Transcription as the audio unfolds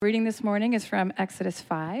Reading this morning is from Exodus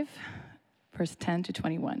 5, verse 10 to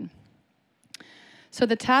 21. So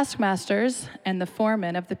the taskmasters and the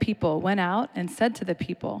foremen of the people went out and said to the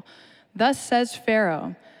people, "Thus says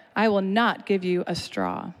Pharaoh, I will not give you a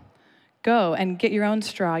straw. Go and get your own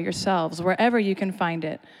straw yourselves wherever you can find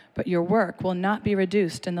it, but your work will not be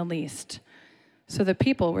reduced in the least." So the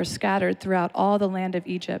people were scattered throughout all the land of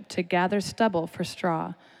Egypt to gather stubble for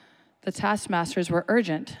straw. The taskmasters were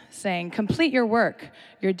urgent, saying, "Complete your work,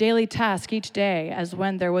 your daily task each day, as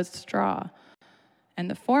when there was straw." And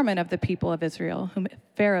the foremen of the people of Israel, whom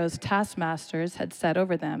Pharaoh's taskmasters had set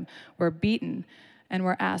over them, were beaten and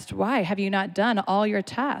were asked, "Why have you not done all your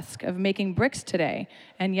task of making bricks today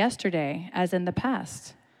and yesterday, as in the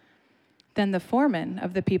past?" Then the foremen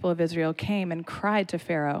of the people of Israel came and cried to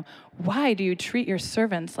Pharaoh, "Why do you treat your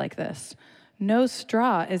servants like this? No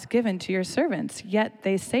straw is given to your servants, yet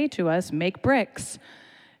they say to us, 'Make bricks.'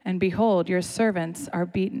 And behold, your servants are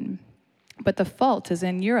beaten. But the fault is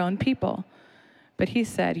in your own people." But he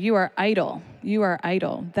said, "You are idle. You are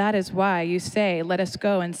idle. That is why you say, 'Let us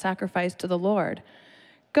go and sacrifice to the Lord.'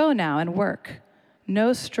 Go now and work.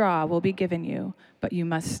 No straw will be given you, but you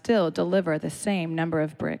must still deliver the same number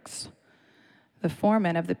of bricks." The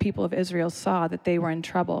foremen of the people of Israel saw that they were in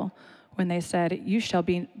trouble when they said, "You shall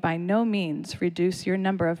by no means reduce your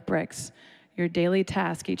number of bricks, your daily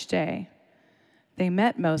task each day." They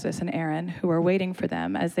met Moses and Aaron, who were waiting for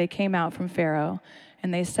them as they came out from Pharaoh,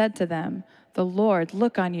 and they said to them, "The Lord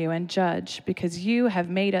look on you and judge, because you have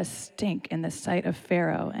made us stink in the sight of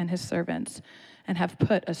Pharaoh and his servants, and have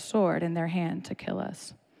put a sword in their hand to kill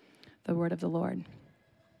us." The word of the Lord.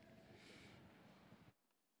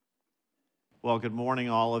 Well, good morning,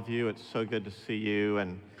 all of you. It's so good to see you.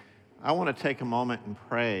 And I want to take a moment and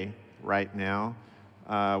pray right now.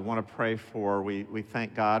 I want to pray we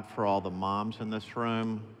thank God for all the moms in this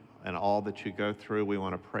room and all that you go through. We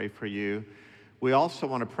want to pray for you. We also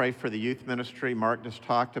want to pray for the youth ministry. Mark just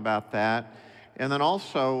talked about that. And then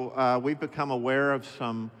also, we've become aware of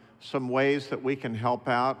some ways that we can help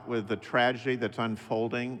out with the tragedy that's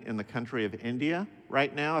unfolding in the country of India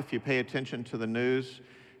right now. If you pay attention to the news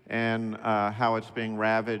and how it's being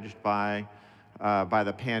ravaged by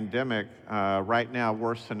the pandemic, right now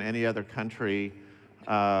worse than any other country,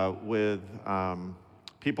 with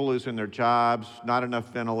people losing their jobs, not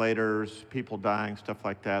enough ventilators, people dying, stuff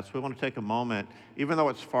like that. So we want to take a moment, even though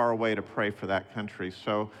it's far away, to pray for that country.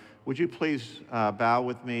 So would you please bow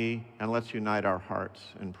with me and let's unite our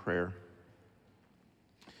hearts in prayer.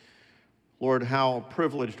 Lord, how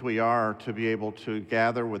privileged we are to be able to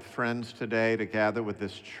gather with friends today, to gather with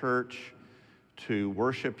this church, to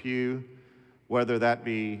worship you, whether that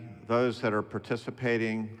be those that are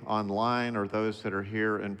participating online or those that are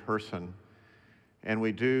here in person. And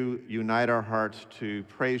we do unite our hearts to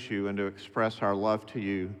praise you and to express our love to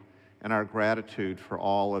you and our gratitude for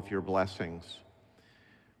all of your blessings.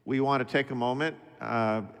 We want to take a moment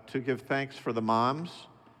to give thanks for the moms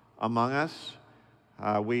among us.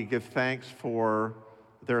 We give thanks for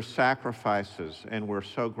their sacrifices, and we're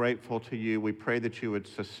so grateful to you. We pray that you would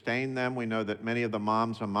sustain them. We know that many of the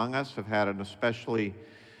moms among us have had an especially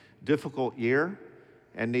difficult year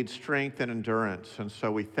and need strength and endurance, and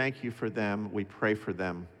so we thank you for them. We pray for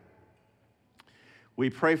them.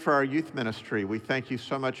 We pray for our youth ministry. We thank you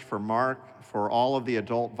so much for Mark, for all of the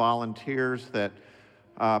adult volunteers that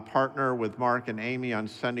partner with Mark and Amy on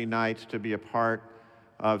Sunday nights to be a part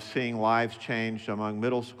of seeing lives changed among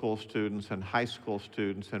middle school students and high school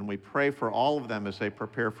students. And we pray for all of them as they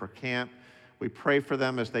prepare for camp. We pray for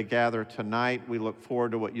them as they gather tonight. We look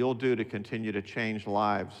forward to what you'll do to continue to change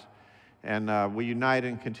lives. And we unite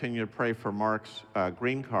and continue to pray for Mark's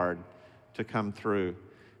green card to come through.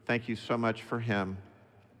 Thank you so much for him.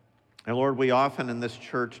 And Lord, we often in this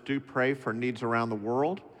church do pray for needs around the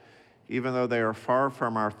world, even though they are far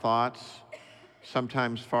from our thoughts,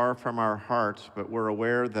 sometimes far from our hearts, but we're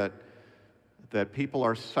aware that people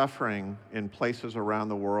are suffering in places around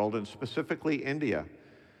the world, and specifically India.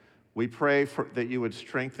 We pray that you would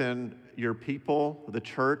strengthen your people, the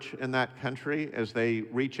church in that country, as they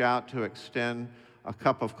reach out to extend a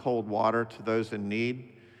cup of cold water to those in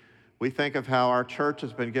need. We think of how our church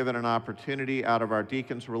has been given an opportunity out of our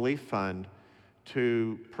Deacons Relief Fund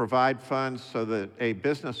to provide funds so that a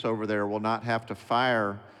business over there will not have to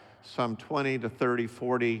fire some 20 to 30,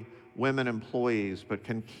 40 women employees, but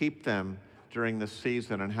can keep them during this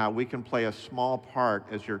season, and how we can play a small part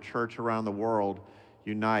as your church around the world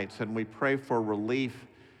unites. And we pray for relief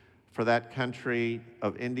for that country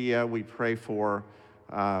of India. We pray for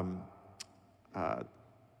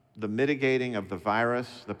the mitigating of the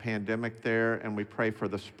virus, the pandemic there, and we pray for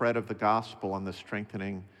the spread of the gospel and the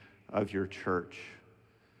strengthening of your church.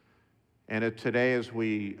 And today, as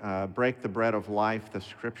we break the bread of life, the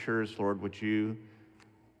scriptures, Lord, would you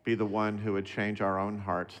be the one who would change our own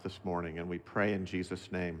hearts this morning? And we pray in Jesus'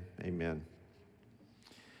 name, amen.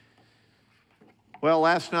 Well,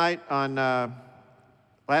 last night, Elon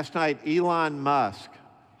Musk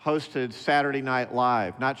hosted Saturday Night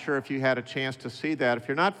Live. Not sure if you had a chance to see that. If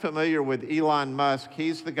you're not familiar with Elon Musk,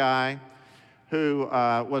 he's the guy who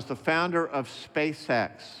was the founder of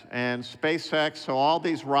SpaceX. And SpaceX, so all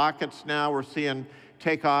these rockets now we're seeing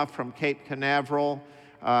take off from Cape Canaveral.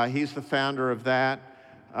 He's the founder of that.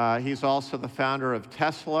 He's also the founder of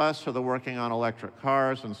Tesla, so they're working on electric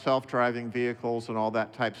cars and self-driving vehicles and all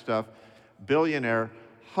that type stuff. Billionaire,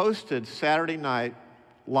 hosted Saturday Night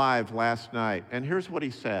Live last night. And here's what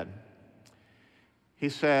he said. He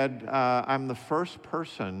said, I'm the first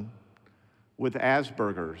person with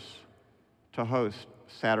Asperger's to host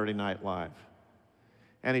Saturday Night Live.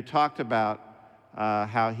 And he talked about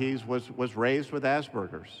how he was raised with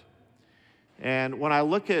Asperger's. And when I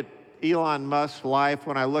look at Elon Musk's life,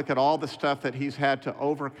 when I look at all the stuff that he's had to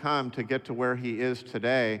overcome to get to where he is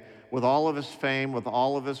today, with all of his fame, with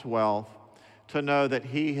all of his wealth, to know that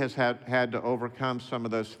he has had to overcome some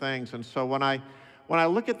of those things. And so when I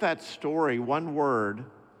look at that story, one word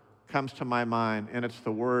comes to my mind, and it's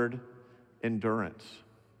the word endurance.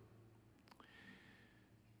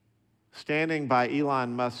 Standing by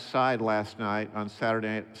Elon Musk's side last night on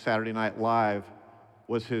Saturday Night Live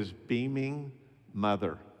was his beaming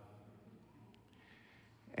mother.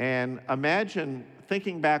 And imagine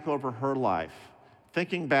thinking back over her life,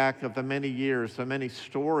 thinking back of the many years, the many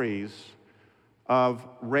stories of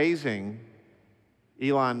raising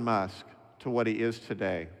Elon Musk to what he is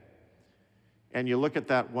today. And you look at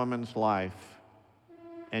that woman's life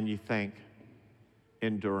and you think,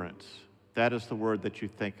 endurance. That is the word that you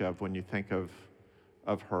think of when you think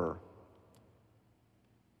of her.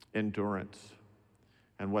 Endurance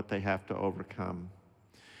and what they have to overcome.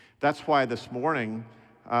 That's why this morning,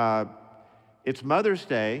 it's Mother's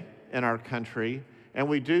Day in our country, and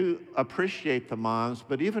we do appreciate the moms,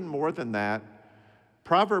 but even more than that,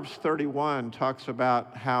 Proverbs 31 talks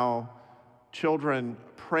about how children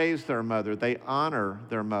praise their mother. They honor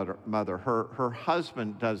their mother. Her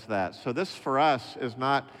husband does that. So this for us is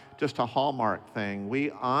not just a Hallmark thing.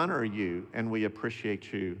 We honor you and we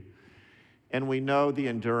appreciate you. And we know the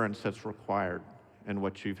endurance that's required and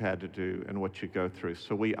what you've had to do and what you go through.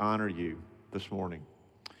 So we honor you this morning.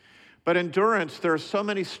 But endurance, there are so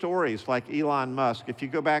many stories like Elon Musk. If you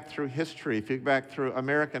go back through history, if you go back through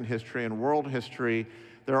American history and world history,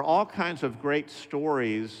 there are all kinds of great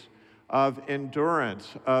stories of endurance,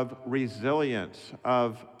 of resilience,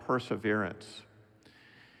 of perseverance.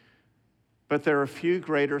 But there are few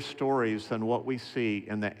greater stories than what we see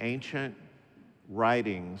in the ancient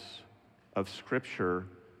writings of Scripture,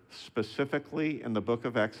 specifically in the book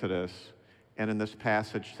of Exodus and in this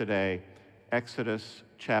passage today, Exodus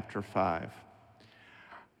chapter 5.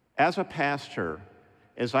 As a pastor,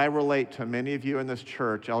 as I relate to many of you in this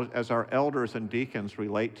church, as our elders and deacons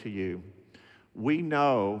relate to you, we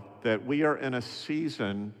know that we are in a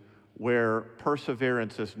season where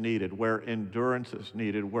perseverance is needed, where endurance is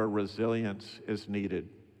needed, where resilience is needed.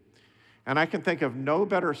 And I can think of no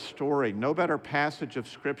better story, no better passage of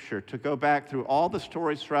Scripture to go back through all the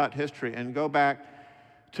stories throughout history and go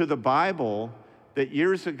back to the Bible that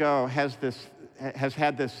years ago has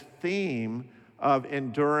had this theme of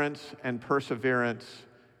endurance and perseverance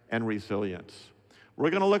and resilience. We're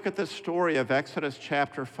going to look at the story of Exodus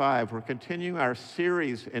chapter 5. We're continuing our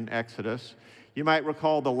series in Exodus. You might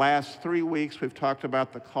recall the last 3 weeks we've talked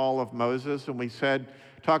about the call of Moses, and we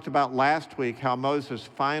talked about last week how Moses'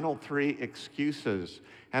 final 3 excuses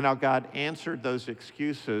and how God answered those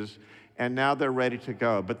excuses, and now they're ready to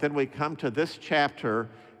go. But then we come to this chapter,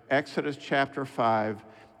 Exodus chapter 5,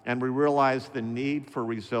 and we realize the need for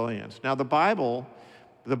resilience. Now the Bible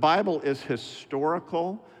is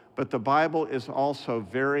historical, but the Bible is also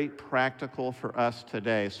very practical for us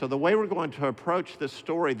today. So the way we're going to approach this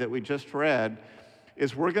story that we just read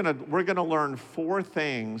is we're going to learn 4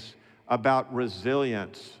 things about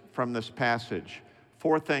resilience from this passage.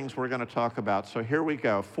 4 things we're going to talk about. So here we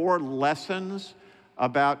go. 4 lessons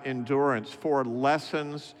about endurance, 4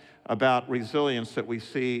 lessons about resilience that we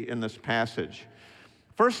see in this passage.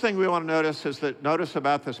 First thing we want to notice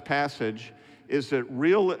about this passage is that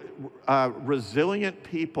resilient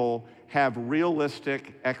people have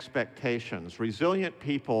realistic expectations. Resilient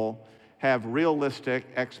people have realistic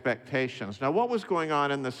expectations. Now, what was going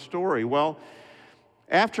on in this story? Well,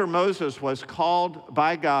 after Moses was called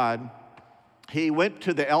by God, he went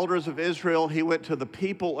to the elders of Israel, he went to the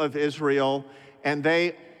people of Israel, and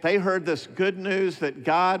they They heard this good news that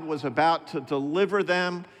God was about to deliver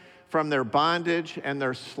them from their bondage and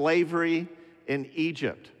their slavery in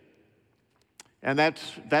Egypt. And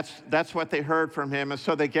that's what they heard from him. And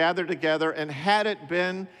so they gathered together, and had it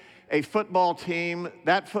been a football team,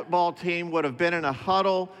 that football team would have been in a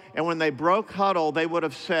huddle, and when they broke huddle, they would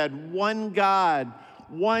have said, one God,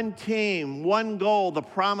 one team, one goal, the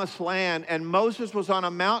promised land. And Moses was on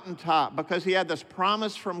a mountaintop because he had this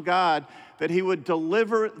promise from God that he would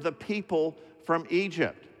deliver the people from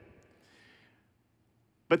Egypt.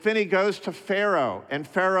 But then he goes to Pharaoh, and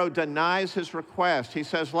Pharaoh denies his request. He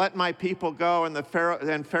says, let my people go, and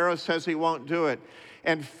Pharaoh says he won't do it.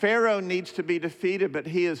 And Pharaoh needs to be defeated, but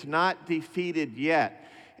he is not defeated yet.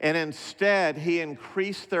 And instead, he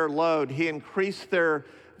increased their load. He increased their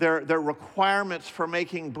requirements for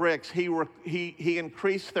making bricks. He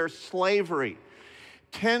increased their slavery.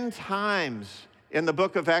 10 times in the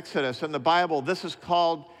book of Exodus, in the Bible, this is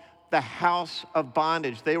called the house of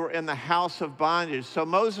bondage. They were in the house of bondage. So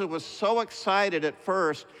Moses was so excited at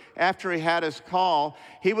first after he had his call.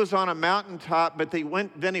 He was on a mountaintop, but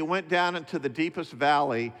then he went down into the deepest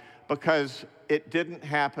valley because it didn't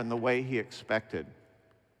happen the way he expected.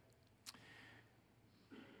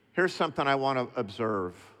 Here's something I want to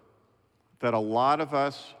observe that a lot of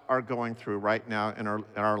us are going through right now in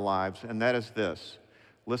our lives, and that is this.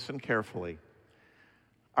 Listen carefully.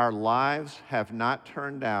 Our lives have not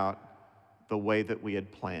turned out the way that we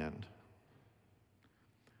had planned.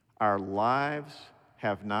 Our lives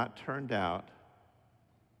have not turned out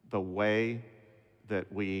the way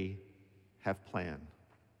that we have planned.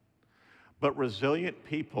 But resilient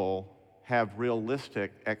people have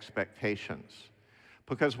realistic expectations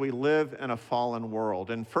because we live in a fallen world.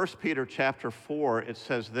 In 1 Peter chapter 4, it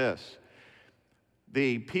says this: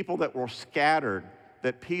 the people that were scattered,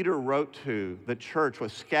 that Peter wrote to, the church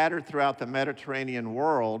was scattered throughout the Mediterranean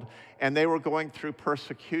world, and they were going through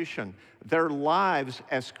persecution. Their lives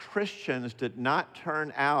as Christians did not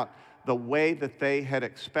turn out the way that they had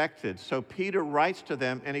expected. So Peter writes to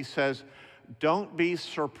them and he says, don't be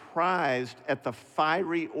surprised at the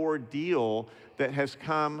fiery ordeal that has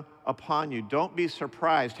come upon you. Don't be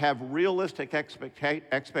surprised. Have realistic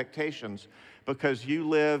expectations because you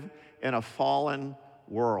live in a fallen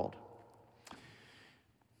world.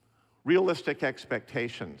 Realistic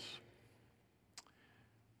expectations.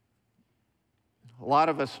 A lot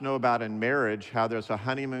of us know about in marriage how there's a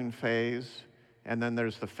honeymoon phase, and then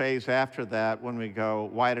there's the phase after that when we go,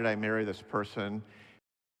 why did I marry this person?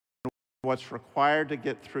 What's required to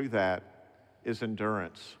get through that is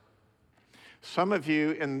endurance. Some of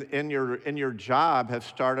you in your job have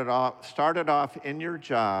started off in your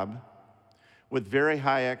job with very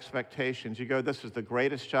high expectations. You go, this is the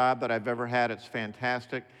greatest job that I've ever had, it's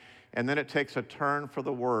fantastic. And then it takes a turn for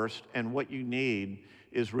the worst, and what you need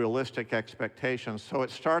is realistic expectations. So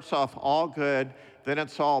it starts off all good, then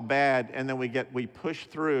it's all bad, and then we push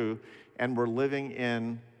through, and we're living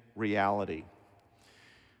in reality.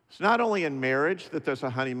 It's not only in marriage that there's a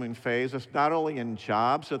honeymoon phase, it's not only in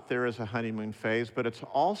jobs that there is a honeymoon phase, but it's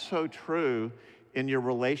also true in your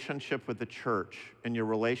relationship with the church, in your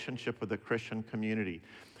relationship with the Christian community.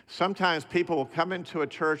 Sometimes people will come into a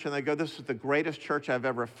church and they go, this is the greatest church I've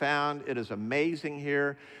ever found. It is amazing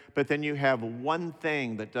here. But then you have one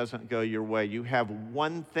thing that doesn't go your way. You have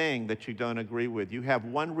one thing that you don't agree with. You have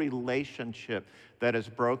one relationship that is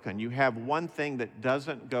broken. You have one thing that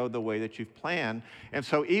doesn't go the way that you've planned. And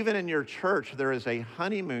so even in your church, there is a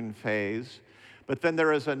honeymoon phase, but then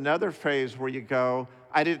there is another phase where you go,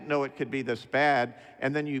 I didn't know it could be this bad.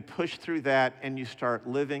 And then you push through that and you start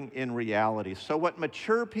living in reality. So what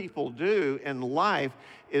mature people do in life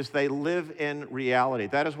is they live in reality.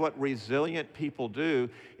 That is what resilient people do,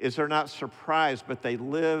 is they're not surprised, but they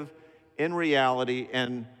live in reality,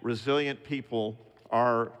 and resilient people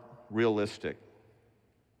are realistic.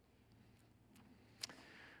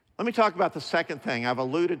 Let me talk about the second thing. I've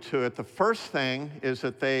alluded to it. The first thing is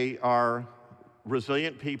that they are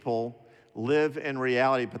resilient people live in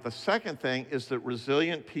reality. But the second thing is that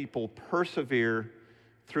resilient people persevere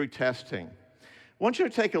through testing. I want you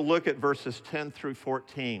to take a look at verses 10 through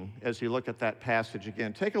 14 as you look at that passage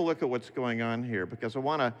again. Take a look at what's going on here, because I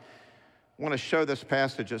want to show this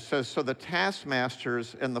passage. It says, so the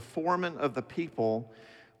taskmasters and the foremen of the people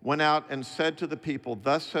went out and said to the people,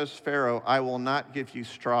 thus says Pharaoh, I will not give you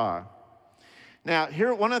straw. Now,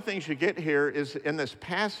 here, one of the things you get here is in this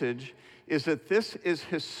passage is that this is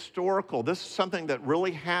historical. This is something that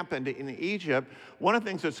really happened in Egypt. One of the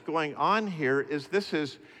things that's going on here is this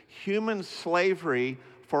is human slavery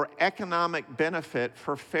for economic benefit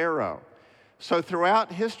for Pharaoh. So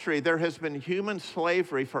throughout history, there has been human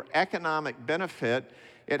slavery for economic benefit.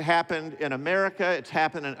 It happened in America. It's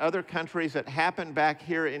happened in other countries. It happened back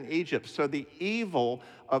here in Egypt. So the evil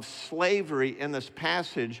of slavery in this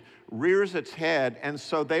passage rears its head. And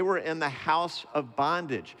so they were in the house of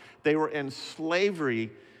bondage. They were in slavery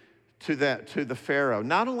to the Pharaoh.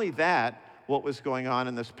 Not only that, what was going on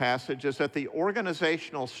in this passage is that the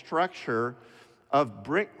organizational structure of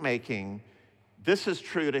brick making, this is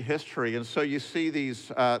true to history. And so you see these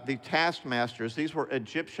the taskmasters. These were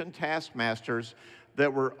Egyptian taskmasters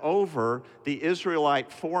that were over the Israelite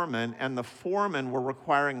foremen, and the foremen were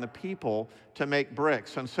requiring the people to make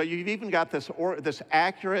bricks. And so you've even got this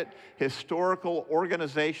accurate historical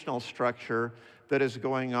organizational structure that is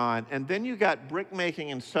going on. And then you got brick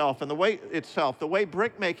making itself. And the way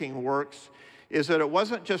brick making works is that it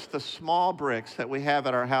wasn't just the small bricks that we have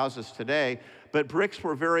at our houses today, but bricks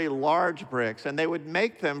were very large bricks, and they would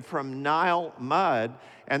make them from Nile mud,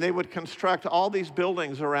 and they would construct all these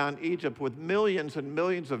buildings around Egypt with millions and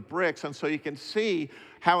millions of bricks. And so you can see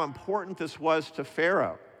how important this was to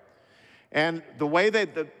Pharaoh. And the way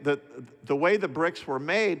the bricks were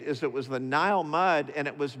made is it was the Nile mud, and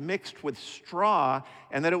it was mixed with straw,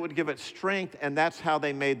 and then it would give it strength, and that's how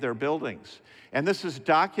they made their buildings. And this is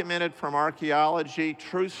documented from archaeology,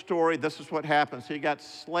 true story. This is what happened. So you got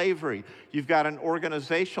slavery, you've got an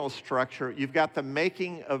organizational structure, you've got the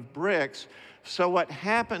making of bricks. So what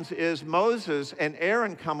happens is Moses and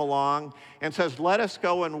Aaron come along and says, let us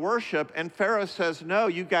go and worship. And Pharaoh says, no,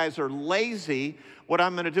 you guys are lazy. What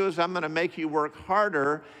I'm going to do is I'm going to make you work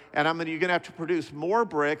harder, and you're going to have to produce more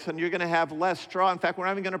bricks, and you're going to have less straw. In fact, we're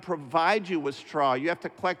not even going to provide you with straw. You have to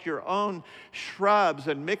collect your own shrubs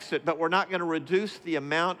and mix it, but we're not going to reduce the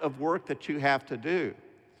amount of work that you have to do.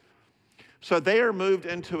 So they are moved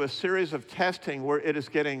into a series of testing where it is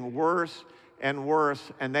getting worse and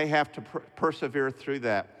worse, and they have to persevere through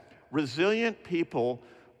that. Resilient people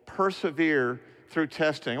persevere through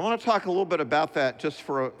testing. I want to talk a little bit about that just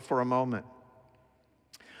for a moment.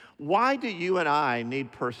 Why do you and I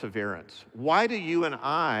need perseverance? Why do you and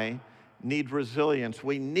I need resilience?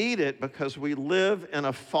 We need it because we live in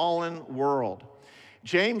a fallen world.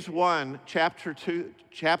 James 1,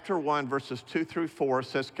 chapter 1, verses 2 through 4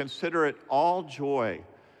 says, consider it all joy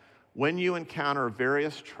when you encounter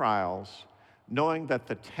various trials, knowing that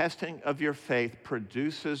the testing of your faith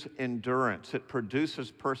produces endurance. It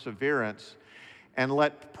produces perseverance. And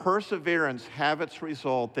let perseverance have its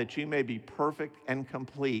result, that you may be perfect and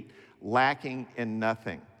complete, lacking in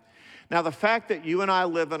nothing. Now, the fact that you and I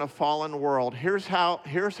live in a fallen world, here's how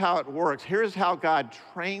it works. Here's how God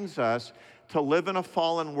trains us to live in a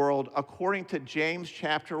fallen world, according to James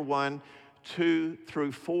chapter 1, 2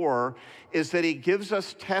 through 4, is that he gives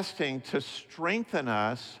us testing to strengthen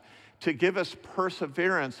us, to give us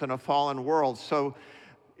perseverance in a fallen world. So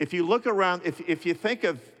if you look around, if you think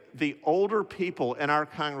of the older people in our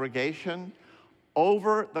congregation,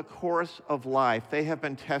 over the course of life, they have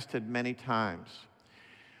been tested many times.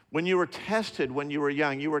 When you were tested when you were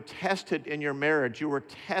young, you were tested in your marriage, you were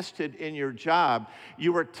tested in your job,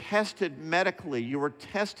 you were tested medically, you were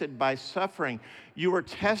tested by suffering, you were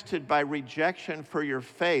tested by rejection for your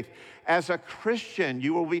faith. As a Christian,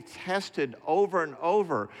 you will be tested over and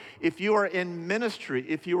over. If you are in ministry,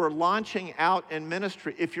 if you are launching out in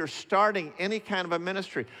ministry, if you're starting any kind of a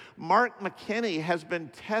ministry, Mark McKinney has been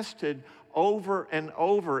tested over and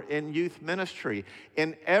over in youth ministry.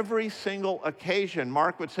 In every single occasion,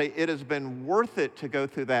 Mark would say it has been worth it to go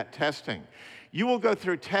through that testing. You will go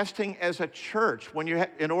through testing as a church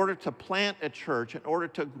in order to plant a church, in order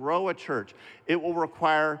to grow a church. It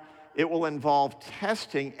will involve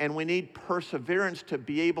testing, and we need perseverance to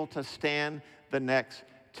be able to stand the next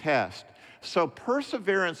test. So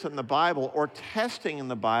perseverance in the Bible, or testing in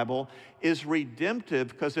the Bible, is redemptive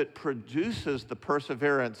because it produces the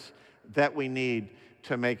perseverance that we need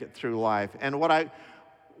to make it through life. And what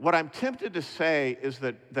I'm tempted to say is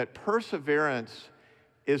that perseverance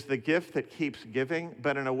is the gift that keeps giving,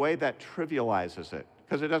 but in a way that trivializes it,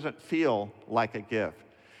 because it doesn't feel like a gift.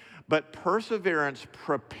 But perseverance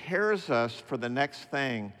prepares us for the next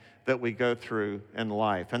thing that we go through in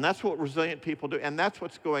life. And that's what resilient people do, and that's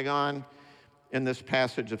what's going on in this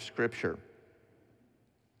passage of Scripture.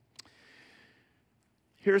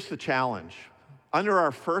 Here's the challenge. Under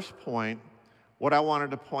our first point, what I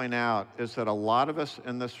wanted to point out is that a lot of us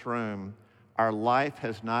in this room, our life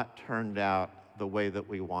has not turned out the way that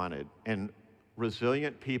we wanted. And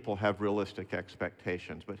resilient people have realistic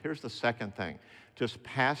expectations. But here's the second thing. Just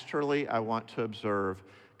pastorally, I want to observe,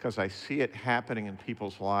 because I see it happening in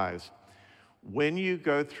people's lives. When you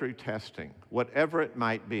go through testing, whatever it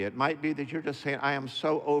might be that you're just saying, I am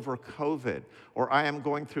so over COVID, or I am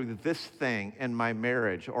going through this thing in my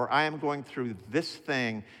marriage, or I am going through this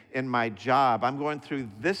thing in my job, I'm going through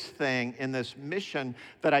this thing in this mission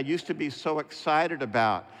that I used to be so excited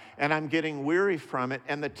about, and I'm getting weary from it,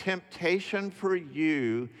 and the temptation for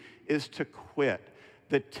you is to quit.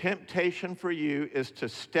 The temptation for you is to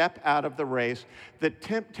step out of the race. The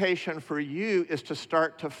temptation for you is to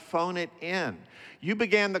start to phone it in. You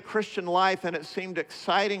began the Christian life and it seemed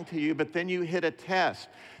exciting to you, but then you hit a test.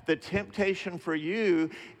 The temptation for you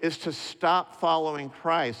is to stop following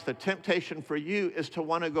Christ. The temptation for you is to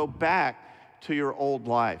want to go back to your old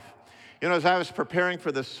life. You know, as I was preparing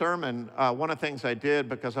for this sermon, one of the things I did,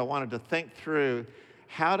 because I wanted to think through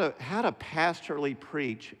how to pastorally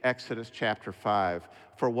preach Exodus chapter 5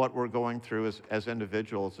 for what we're going through as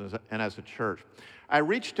individuals and as a church. I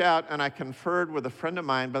reached out and I conferred with a friend of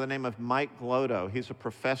mine by the name of Mike Glodo. He's a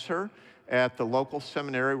professor at the local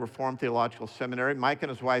seminary, Reformed Theological Seminary. Mike and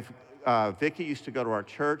his wife, Vicki, used to go to our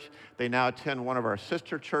church. They now attend one of our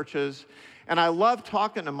sister churches. And I love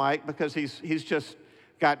talking to Mike because he's just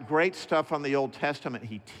got great stuff on the Old Testament.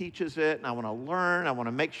 He teaches it, and I want to learn. I want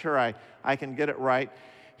to make sure I can get it right.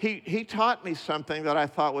 He taught me something that I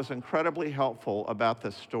thought was incredibly helpful about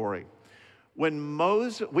this story.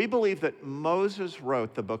 We believe that Moses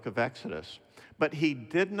wrote the book of Exodus, but he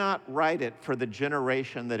did not write it for the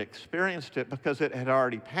generation that experienced it because it had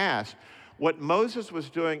already passed. What Moses was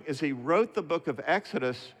doing is he wrote the book of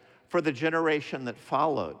Exodus for the generation that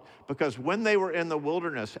followed. Because when they were in the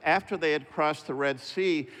wilderness, after they had crossed the Red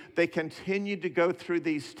Sea, they continued to go through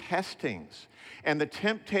these testings. And the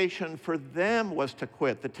temptation for them was to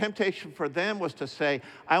quit. The temptation for them was to say,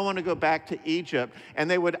 I want to go back to Egypt. And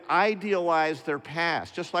they would idealize their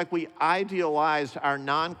past. Just like we idealize our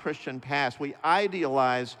non-Christian past. We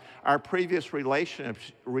idealize our previous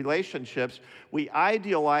relationships. We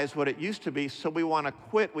idealize what it used to be, so we want to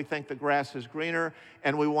quit. We think the grass is greener,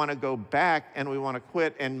 and we want to go back, and we want to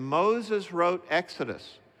quit. And Moses wrote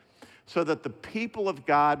Exodus so that the people of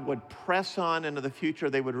God would press on into the future.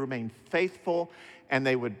 They would remain faithful, and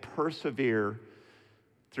they would persevere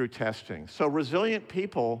through testing. So resilient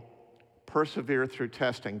people persevere through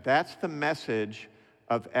testing. That's the message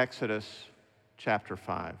of Exodus chapter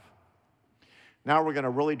 5. Now we're going to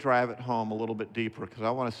really drive it home a little bit deeper because I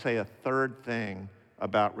want to say a third thing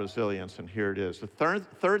about resilience, and here it is. The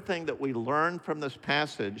third thing that we learn from this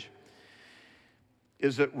passage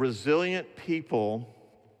is that resilient people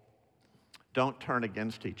don't turn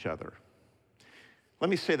against each other. Let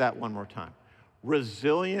me say that one more time.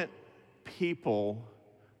 Resilient people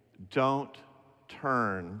don't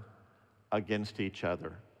turn against each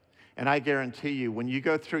other. And I guarantee you, when you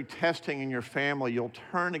go through testing in your family, you'll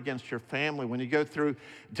turn against your family. When you go through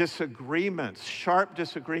disagreements, sharp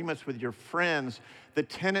disagreements with your friends, the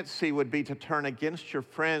tendency would be to turn against your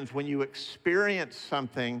friends. When you experience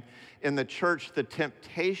something in the church, the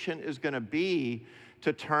temptation is going to be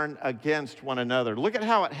to turn against one another. Look at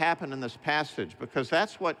how it happened in this passage, because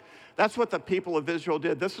that's what the people of Israel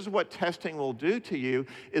did. This is what testing will do to you,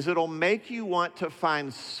 is it'll make you want to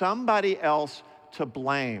find somebody else to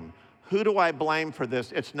blame. Who do I blame for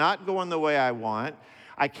this? It's not going the way I want.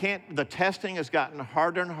 The testing has gotten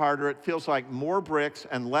harder and harder. It feels like more bricks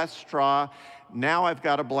and less straw. Now I've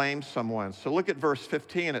got to blame someone. So look at verse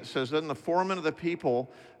 15. It says, Then the foreman of the people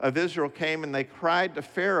of Israel came and they cried to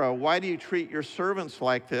Pharaoh, Why do you treat your servants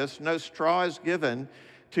like this? No straw is given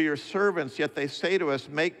to your servants, yet they say to us,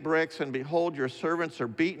 Make bricks, and behold, your servants are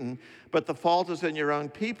beaten, but the fault is in your own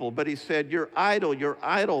people. But he said, You're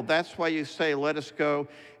idle. That's why you say, Let us go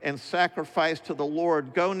and sacrifice to the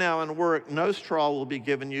Lord. Go now and work. No straw will be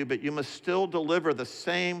given you, but you must still deliver the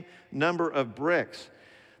same number of bricks.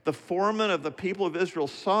 The foreman of the people of Israel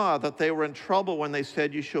saw that they were in trouble when they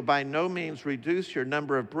said, You shall by no means reduce your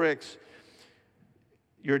number of bricks,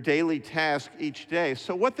 your daily task each day.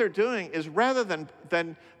 So what they're doing is, rather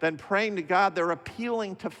than praying to God, they're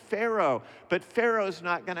appealing to Pharaoh. But Pharaoh's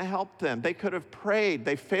not going to help them. They could have prayed.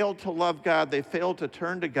 They failed to love God. They failed to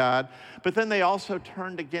turn to God. But then they also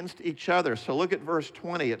turned against each other. So look at verse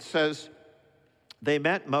 20. It says, They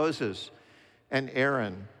met Moses and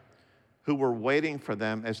Aaron, who were waiting for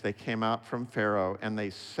them as they came out from Pharaoh, and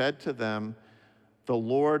they said to them, The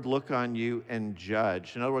Lord look on you and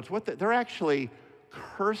judge. In other words, they're actually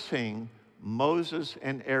cursing Moses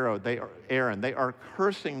and Aaron. They are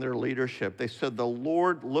cursing their leadership. They said, The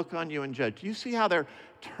Lord look on you and judge. Do you see how they're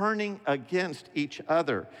turning against each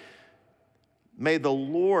other? May the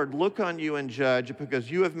Lord look on you and judge, because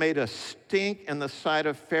you have made a stink in the sight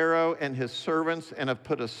of Pharaoh and his servants, and have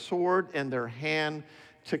put a sword in their hand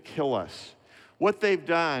to kill us. what they've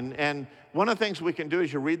done. And one of the things we can do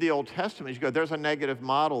is you read the Old Testament, you go, there's a negative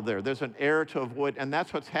model there. There's an error to avoid, and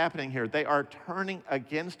that's what's happening here. They are turning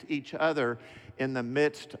against each other in the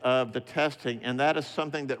midst of the testing, and that is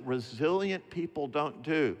something that resilient people don't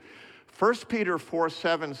do. 1 Peter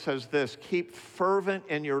 4:7 says this, keep fervent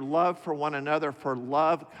in your love for one another, for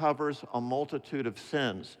love covers a multitude of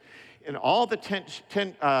sins. And all the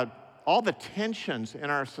tensions in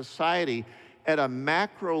our society at a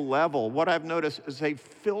macro level, what I've noticed is they've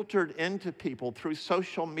filtered into people through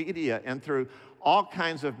social media and through all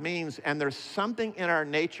kinds of means, and there's something in our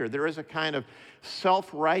nature. There is a kind of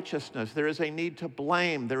self-righteousness. There is a need to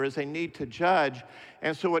blame. There is a need to judge.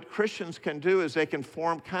 And so what Christians can do is they can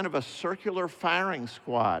form kind of a circular firing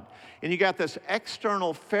squad. And you got this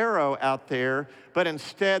external Pharaoh out there, but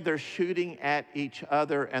instead they're shooting at each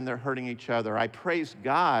other and they're hurting each other. I praise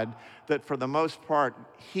God that for the most part,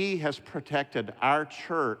 He has protected our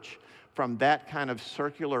church from that kind of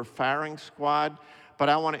circular firing squad. But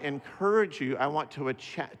I want to encourage you, I want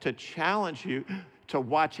to challenge you to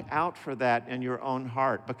watch out for that in your own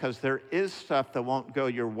heart, because there is stuff that won't go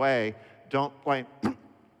your way. Don't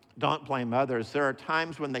blame others. There are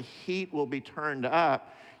times when the heat will be turned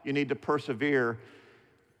up. You need to persevere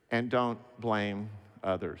and don't blame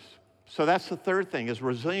others. So that's the third thing, is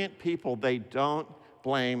resilient people, they don't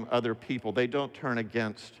blame other people. They don't turn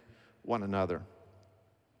against one another.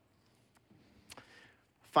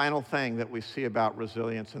 Final thing that we see about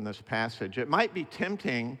resilience in this passage. It might be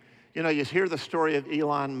tempting, you hear the story of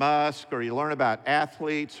Elon Musk, or you learn about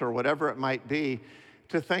athletes or whatever it might be,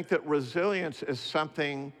 to think that resilience is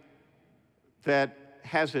something that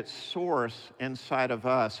has its source inside of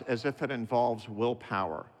us, as if it involves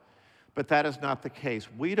willpower. But that is not the case.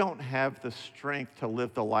 We don't have the strength to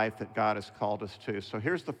live the life that God has called us to. So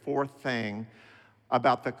here's the fourth thing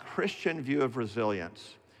about the Christian view of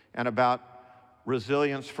resilience and about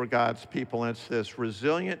resilience for God's people, and it's this: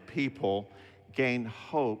 resilient people gain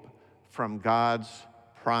hope from God's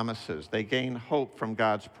promises. They gain hope from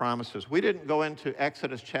God's promises. We didn't go into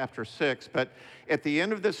Exodus chapter 6, but at the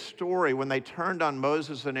end of this story, when they turned on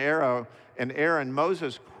Moses and Aaron,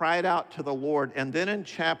 Moses cried out to the Lord. And then in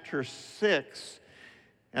chapter 6,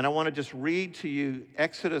 and I want to just read to you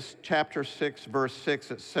Exodus chapter 6, verse 6,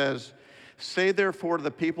 it says, say therefore to the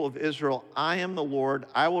people of Israel, I am the Lord.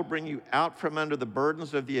 I will bring you out from under the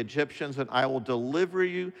burdens of the Egyptians, and I will deliver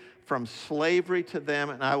you from slavery to them,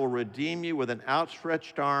 and I will redeem you with an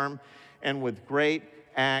outstretched arm and with great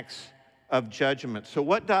acts of judgment. So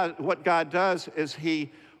what God does is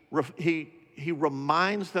He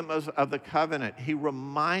reminds them of the covenant. He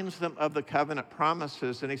reminds them of the covenant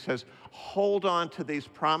promises, and He says, hold on to these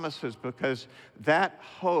promises, because that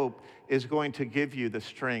hope is going to give you the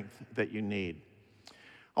strength that you need.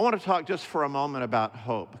 I want to talk just for a moment about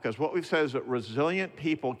hope, because what we've said is that resilient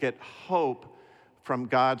people get hope from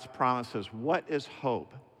God's promises. What is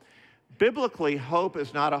hope? Biblically, hope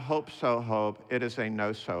is not a hope-so hope. It is a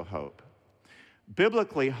no-so hope.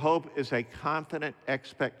 Biblically, hope is a confident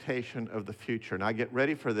expectation of the future. Now, get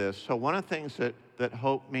ready for this. So one of the things that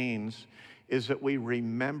hope means is that we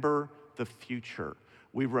remember the future.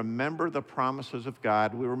 We remember the promises of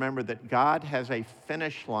God. We remember that God has a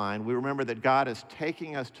finish line. We remember that God is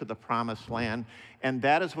taking us to the promised land. And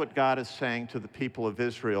that is what God is saying to the people of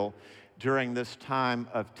Israel during this time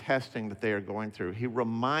of testing that they are going through. He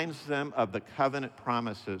reminds them of the covenant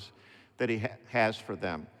promises that He has for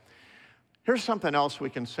them. Here's something else we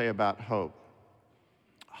can say about hope.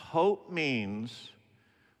 Hope means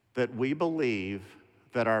that we believe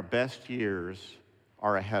that our best years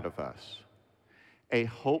are ahead of us. A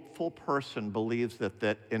hopeful person believes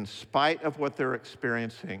that in spite of what they're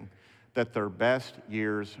experiencing, that their best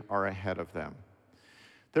years are ahead of them.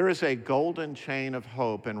 There is a golden chain of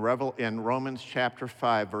hope in Romans chapter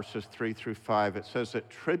 5, verses 3 through 5. It says that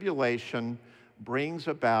tribulation brings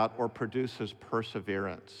about or produces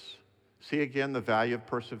perseverance. See again the value of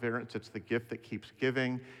perseverance. It's the gift that keeps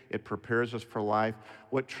giving. It prepares us for life.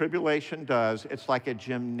 What tribulation does, it's like a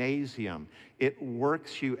gymnasium. It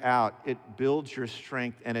works you out. It builds your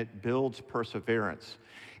strength, and it builds perseverance.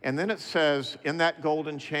 And then it says in that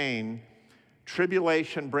golden chain,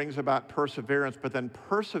 tribulation brings about perseverance, but then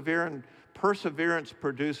perseverance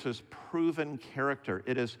produces proven character.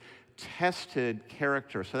 It is tested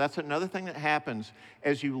character. So that's another thing that happens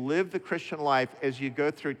as you live the Christian life, as you go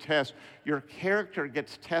through tests, your character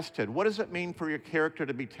gets tested. What does it mean for your character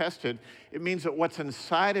to be tested? It means that what's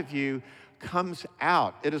inside of you comes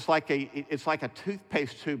out. It's like a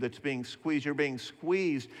toothpaste tube that's being squeezed. You're being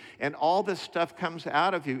squeezed, and all this stuff comes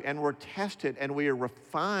out of you, and we're tested, and we are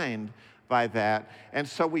refined by that. And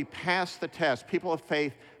so we pass the test. People of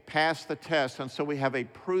faith pass the test, and so we have a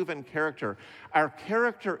proven character. Our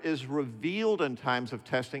character is revealed in times of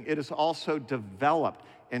testing. It is also developed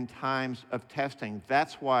in times of testing.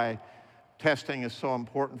 That's why testing is so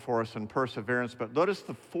important for us in perseverance. But notice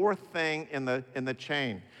the fourth thing in the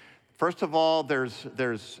chain. First of all, there's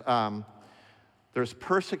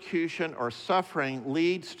persecution or suffering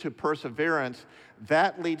leads to perseverance.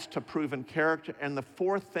 That leads to proven character. And the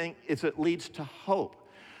fourth thing is it leads to hope.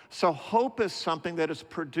 So hope is something that is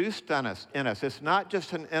produced in us. It's not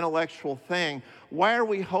just an intellectual thing. Why are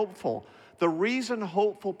we hopeful? The reason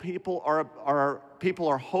hopeful people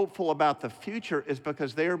are hopeful about the future is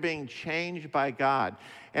because they are being changed by God.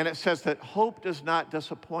 And it says that hope does not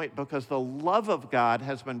disappoint because the love of God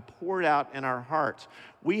has been poured out in our hearts.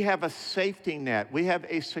 We have a safety net. We have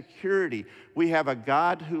a security. We have a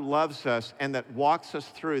God who loves us and that walks us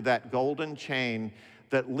through that golden chain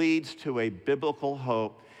that leads to a biblical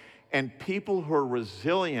hope. And people who are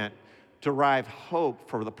resilient derive hope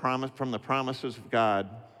from the promises of God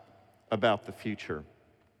about the future.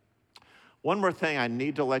 One more thing I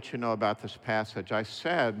need to let you know about this passage. I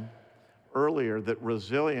said earlier that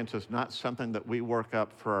resilience is not something that we work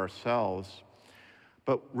up for ourselves,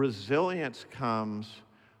 but resilience comes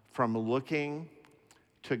from looking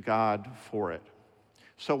to God for it.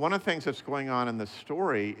 So one of the things that's going on in this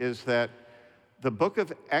story is that the book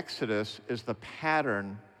of Exodus is the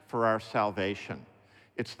pattern for our salvation.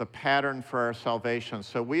 It's the pattern for our salvation.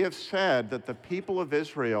 So we have said that the people of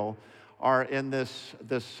Israel are in this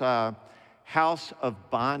house of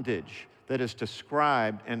bondage that is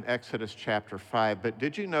described in Exodus chapter 5. But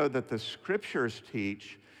did you know that the scriptures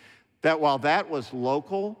teach that while that was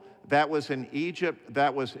local, that was in Egypt,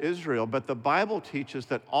 that was Israel, but the Bible teaches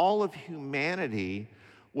that all of humanity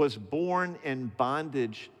was born in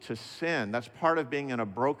bondage to sin. That's part of being in a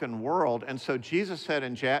broken world. And so Jesus said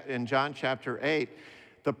in John chapter 8,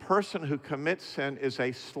 the person who commits sin is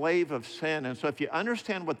a slave of sin. And so if you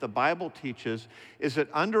understand what the Bible teaches, is that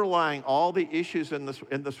underlying all the issues in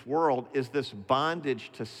this world is this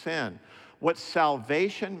bondage to sin. What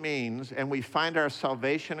salvation means, and we find our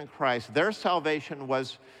salvation in Christ, their salvation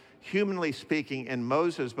was, humanly speaking, in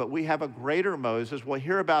Moses, but we have a greater Moses. We'll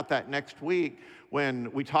hear about that next week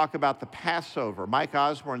when we talk about the Passover. Mike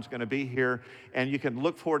Osborne's going to be here, and you can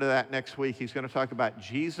look forward to that next week. He's going to talk about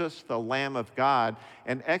Jesus, the Lamb of God,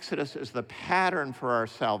 and Exodus is the pattern for our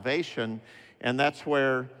salvation, and that's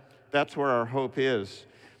where our hope is.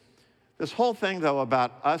 This whole thing, though,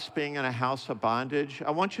 about us being in a house of bondage,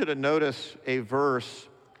 I want you to notice a verse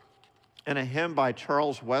in a hymn by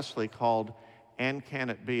Charles Wesley called "And Can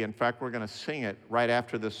It Be?" In fact, we're going to sing it right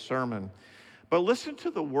after this sermon. But listen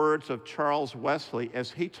to the words of Charles Wesley as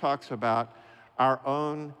he talks about our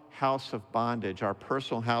own house of bondage, our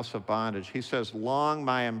personal house of bondage. He says, "Long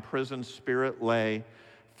my imprisoned spirit lay,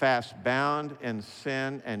 fast bound in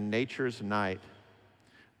sin and nature's night.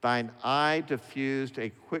 Thine eye diffused a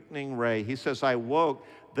quickening ray." He says, "I woke,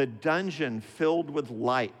 the dungeon filled with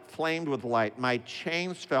light, flamed with light. My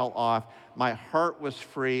chains fell off, my heart was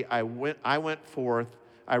free. I rose,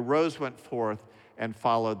 went forth, and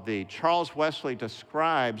followed thee." Charles Wesley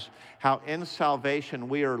describes how in salvation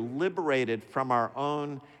we are liberated from our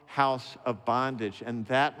own house of bondage. And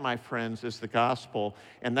that, my friends, is the gospel.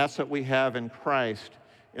 And that's what we have in Christ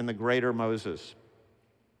in the greater Moses.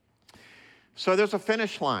 So there's a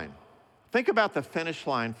finish line. Think about the finish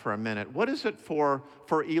line for a minute. What is it for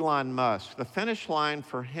Elon Musk? The finish line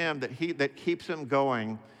for him that keeps him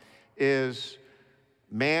going is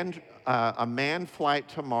a manned flight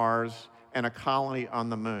to Mars and a colony on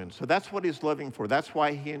the moon. So that's what he's living for. That's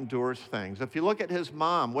why he endures things. If you look at his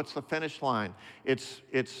mom, what's the finish line? It's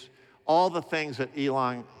all the things that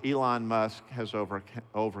Elon Musk has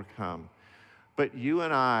overcome. But you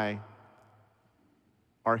and I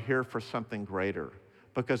are here for something greater.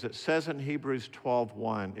 Because it says in Hebrews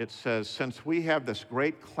 12:1, it says, "Since we have this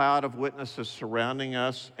great cloud of witnesses surrounding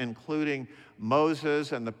us, including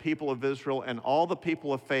Moses and the people of Israel and all the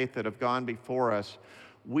people of faith that have gone before us,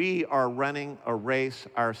 we are running a race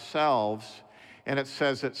ourselves." And it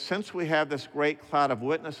says that since we have this great cloud of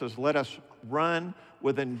witnesses, let us run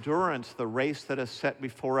with endurance the race that is set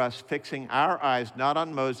before us, fixing our eyes not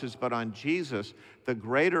on Moses, but on Jesus, the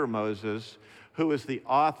greater Moses, who is the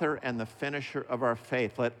author and the finisher of our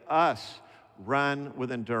faith. Let us run with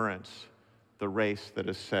endurance the race that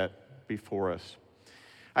is set before us.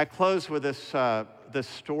 I close with this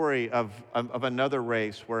story of another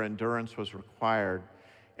race where endurance was required,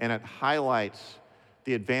 and it highlights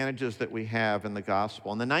the advantages that we have in the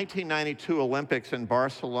gospel. In the 1992 Olympics in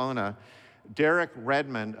Barcelona, Derek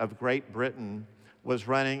Redmond of Great Britain was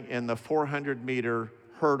running in the 400-meter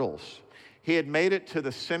hurdles. He had made it to the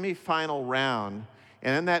semifinal round,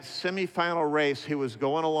 and in that semifinal race, he was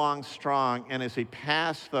going along strong, and as he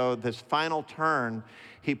passed, though, this final turn,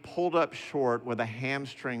 he pulled up short with a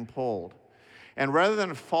hamstring pulled. And rather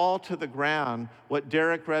than fall to the ground, what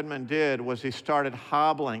Derek Redmond did was he started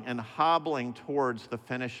hobbling towards the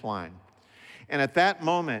finish line. And at that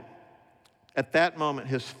moment,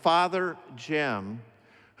 his father, Jim,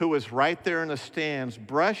 who was right there in the stands,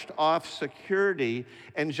 brushed off security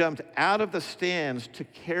and jumped out of the stands to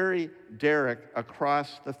carry Derek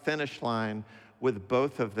across the finish line with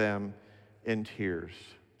both of them in tears.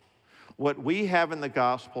 What we have in the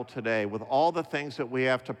gospel today, with all the things that we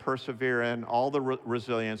have to persevere in, all the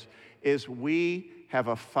resilience, is we have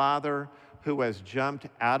a Father who has jumped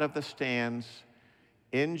out of the stands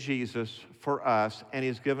in Jesus for us, and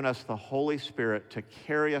he's given us the Holy Spirit to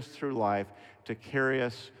carry us through life, to carry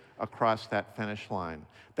us across that finish line.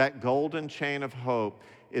 That golden chain of hope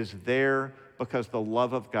is there because the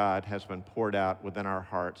love of God has been poured out within our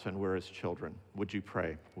hearts, and we're his children. Would you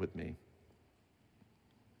pray with me?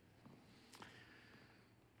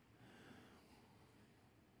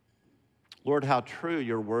 Lord, how true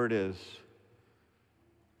your word is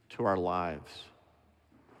to our lives.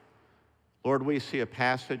 Lord, we see a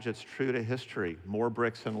passage that's true to history, more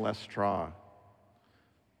bricks and less straw.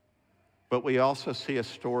 But we also see a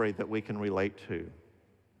story that we can relate to.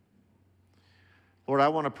 Lord, I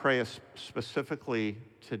want to pray specifically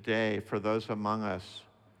today for those among us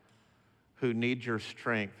who need your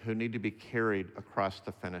strength, who need to be carried across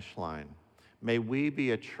the finish line. May we be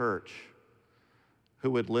a church who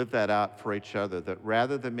would live that out for each other, that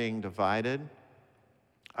rather than being divided,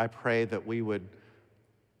 I pray that we would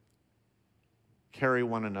carry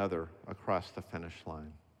one another across the finish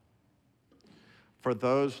line. For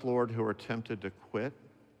those, Lord, who are tempted to quit,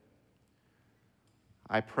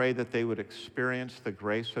 I pray that they would experience the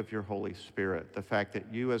grace of your Holy Spirit, the fact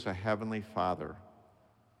that you as a heavenly Father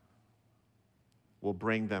will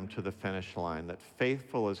bring them to the finish line, that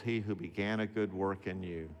faithful is he who began a good work in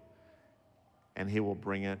you, and he will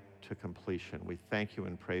bring it to completion. We thank you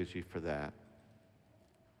and praise you for that.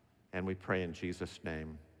 And we pray in Jesus'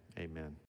 name, amen.